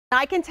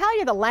I can tell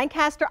you the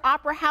Lancaster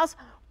Opera House,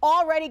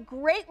 already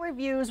great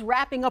reviews,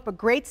 wrapping up a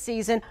great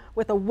season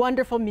with a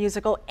wonderful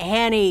musical,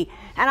 Annie.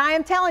 And I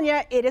am telling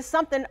you, it is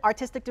something.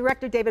 Artistic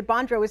Director David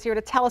Bondro is here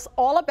to tell us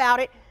all about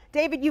it.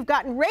 David, you've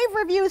gotten rave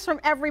reviews from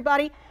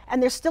everybody,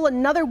 and there's still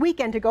another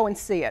weekend to go and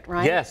see it,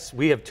 right? Yes,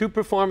 we have two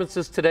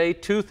performances today,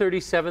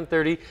 2:30,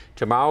 7:30,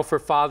 tomorrow for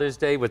Father's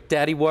Day with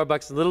Daddy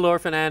Warbucks and Little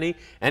Orphan Annie.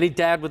 Any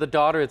dad with a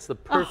daughter, it's the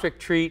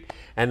perfect treat.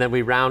 And then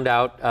we round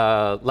out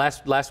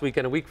last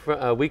weekend,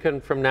 a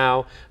weekend from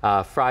now,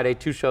 Friday,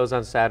 2 shows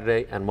on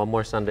Saturday, and 1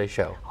 more Sunday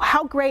show.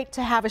 How great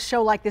to have a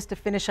show like this to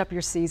finish up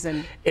your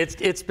season.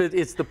 It's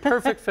the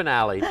perfect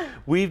finale.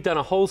 We've done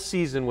a whole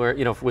season where,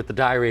 you know, with the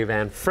Diary of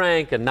Anne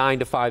Frank and 9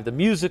 to 5, the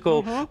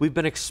musical, we've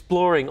been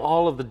exploring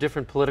all of the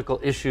different political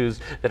issues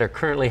that are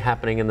currently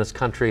happening in this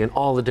country and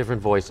all the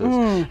different voices.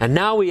 And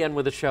now we end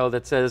with a show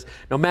that says,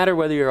 no matter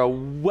whether you're a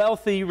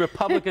wealthy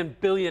Republican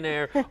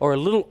billionaire or a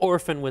little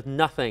orphan with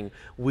nothing,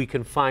 we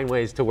can find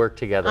ways to work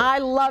together. I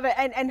love it.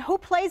 And who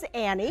plays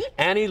Annie?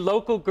 Annie,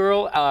 local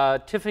girl,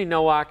 Tiffany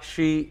Nowak.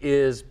 She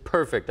is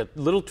perfect. A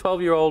little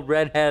 12-year-old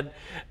redhead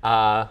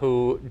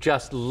who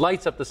just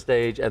lights up the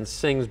stage and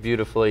sings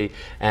beautifully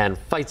and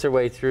fights her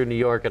way through New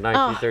York in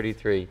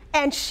 1933.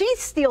 And she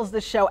steals the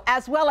show,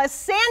 as well as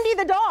Sandy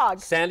the dog.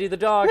 Sandy the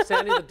dog.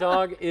 Sandy the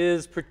dog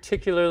is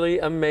particularly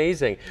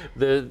amazing.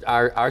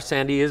 Our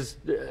Sandy is,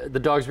 the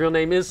dog's real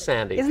name is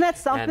Sandy. Isn't that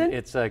something? And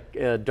it's a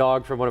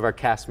dog from one of our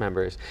cast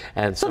members.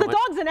 And so the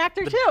dog's an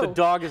actor too. The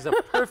dog is a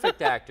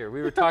perfect actor.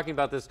 We were talking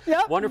about this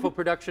wonderful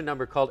production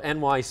number called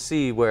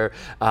NYC, where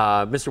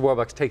Mr.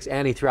 Warbucks takes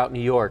Annie throughout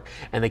New York,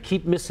 and they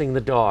keep missing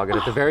the dog. And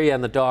at the very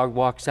end, the dog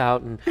walks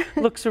out and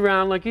looks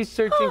around like he's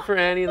searching for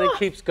Annie, and then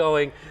keeps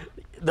going.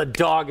 The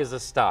dog is a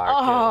star.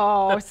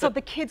 Oh, so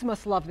the kids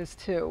must love this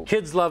too.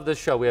 Kids love this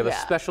show. We have a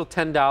special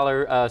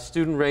 $10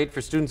 student rate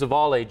for students of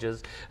all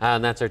ages,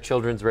 and that's our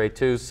children's rate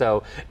too.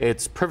 So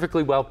it's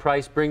perfectly well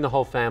priced. Bring the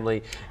whole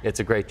family. It's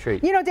a great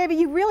treat. You know, David,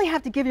 you really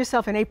have to give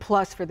yourself an A+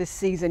 for this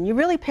season. You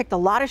really picked a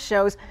lot of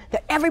shows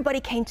that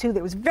everybody came to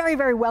that was very,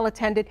 very well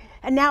attended.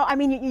 And now, I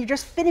mean, you're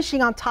just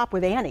finishing on top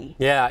with Annie.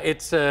 Yeah,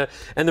 it's and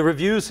the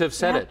reviews have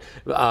said it.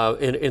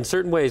 In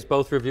certain ways,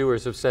 both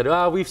reviewers have said,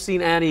 "Oh, we've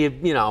seen Annie,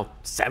 you know,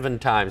 7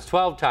 times,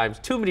 12 times,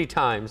 too many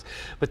times,"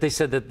 but they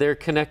said that they're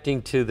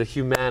connecting to the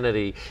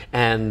humanity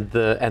and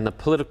the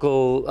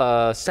political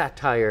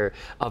satire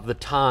of the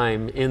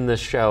time in the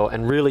show,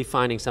 and really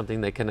finding something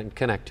they can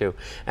connect to.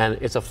 And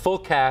it's a full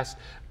cast.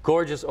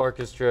 Gorgeous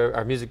orchestra.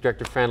 Our music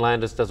director, Fran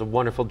Landis, does a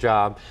wonderful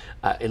job.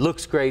 It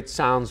looks great,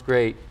 sounds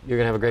great. You're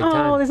gonna have a great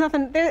time. Oh, there's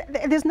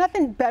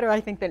nothing better, I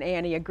think, than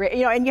Annie. You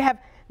know, and you have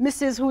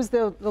Mrs. Who's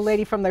the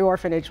lady from the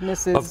orphanage?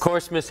 Mrs. Of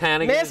course, Miss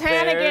Hannigan. Miss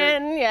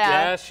Hannigan,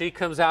 yeah. She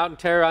comes out and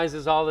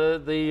terrorizes all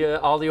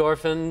the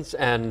orphans,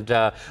 and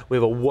we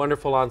have a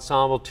wonderful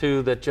ensemble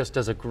too that just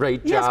does a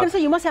great job. Yeah, I was going to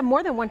say, you must have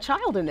more than one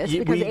child in this,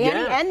 because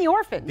Annie and the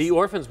orphans. The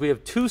orphans, we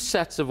have 2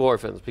 sets of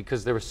orphans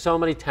because there were so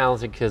many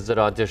talented kids that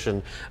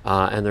auditioned,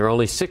 and there are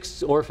only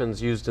 6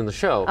 orphans used in the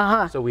show.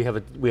 So we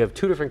have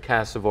 2 different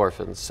casts of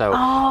orphans. So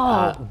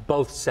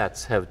both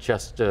sets have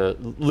just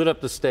lit up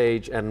the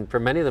stage, and for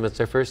many of them, it's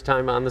their first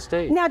time on the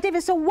stage. Now,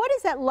 David, so what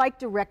is that like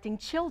directing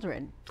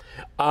children?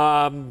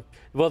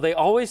 Well, they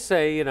always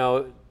say, you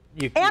know,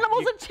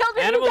 animals and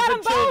children. Animals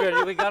and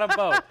children. We got them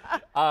both.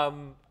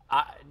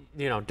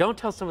 You know, don't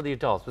tell some of the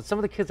adults, but some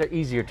of the kids are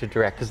easier to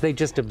direct because they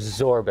just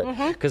absorb it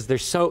because they're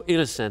so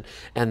innocent,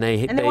 and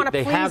they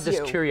have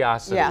this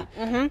curiosity.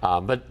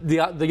 But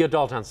the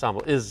adult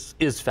ensemble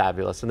is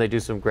fabulous, and they do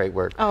some great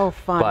work. Oh,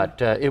 fun!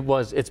 But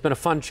it's been a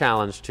fun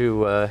challenge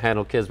to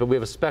handle kids. But we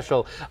have a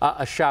special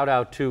a shout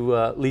out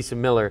to Lisa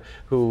Miller,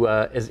 who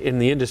is in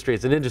the industry.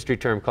 It's an industry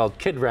term called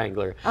Kid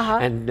Wrangler,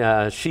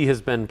 and she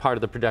has been part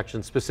of the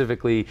production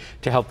specifically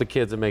to help the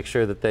kids and make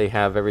sure that they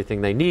have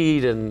everything they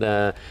need, and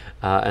that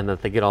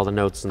they get all the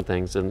notes and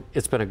things, and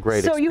it's been a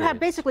great experience. So you have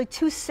basically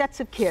 2 sets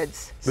of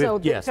kids.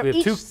 Yes, we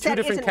have two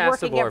different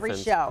casts of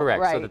orphans.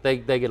 Correct, so that they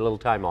get a little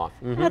time off.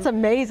 That's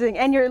amazing.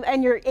 And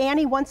your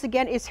Annie, once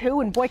again, is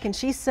who? And boy, can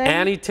she sing.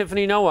 Annie,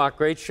 Tiffany Nowak,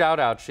 great shout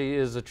out. She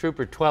is a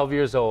trooper, 12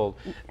 years old,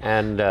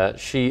 and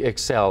she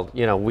excelled.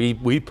 You know,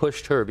 we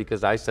pushed her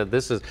because I said,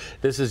 this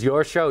is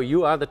your show.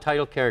 You are the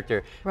title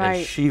character. Right.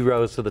 And she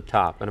rose to the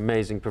top. An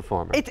amazing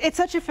performer. It's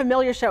such a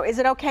familiar show. Is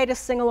it okay to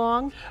sing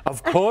along?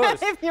 Of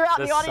course. If you're out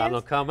in the audience. The sun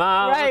will come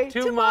out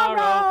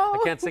tomorrow. I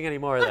can't sing any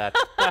more of that.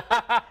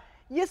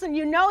 Listen,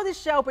 you know this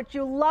show, but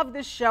you love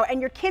this show, and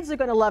your kids are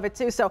going to love it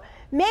too. So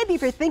maybe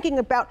if you're thinking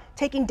about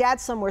taking Dad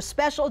somewhere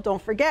special,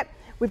 don't forget,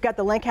 we've got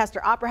the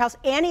Lancaster Opera House.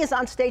 Annie is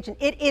on stage, and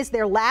it is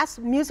their last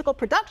musical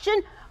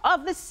production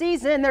of the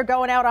season. They're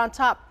going out on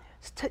top.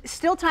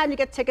 Still time to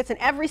get tickets, and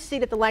every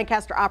seat at the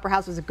Lancaster Opera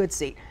House is a good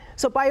seat.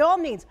 So by all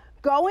means,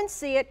 go and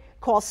see it.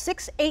 Call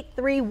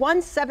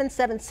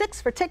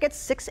 683-1776 for tickets,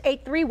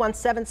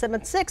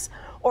 683-1776,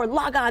 or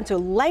log on to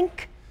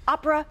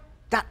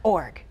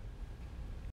lankopera.org.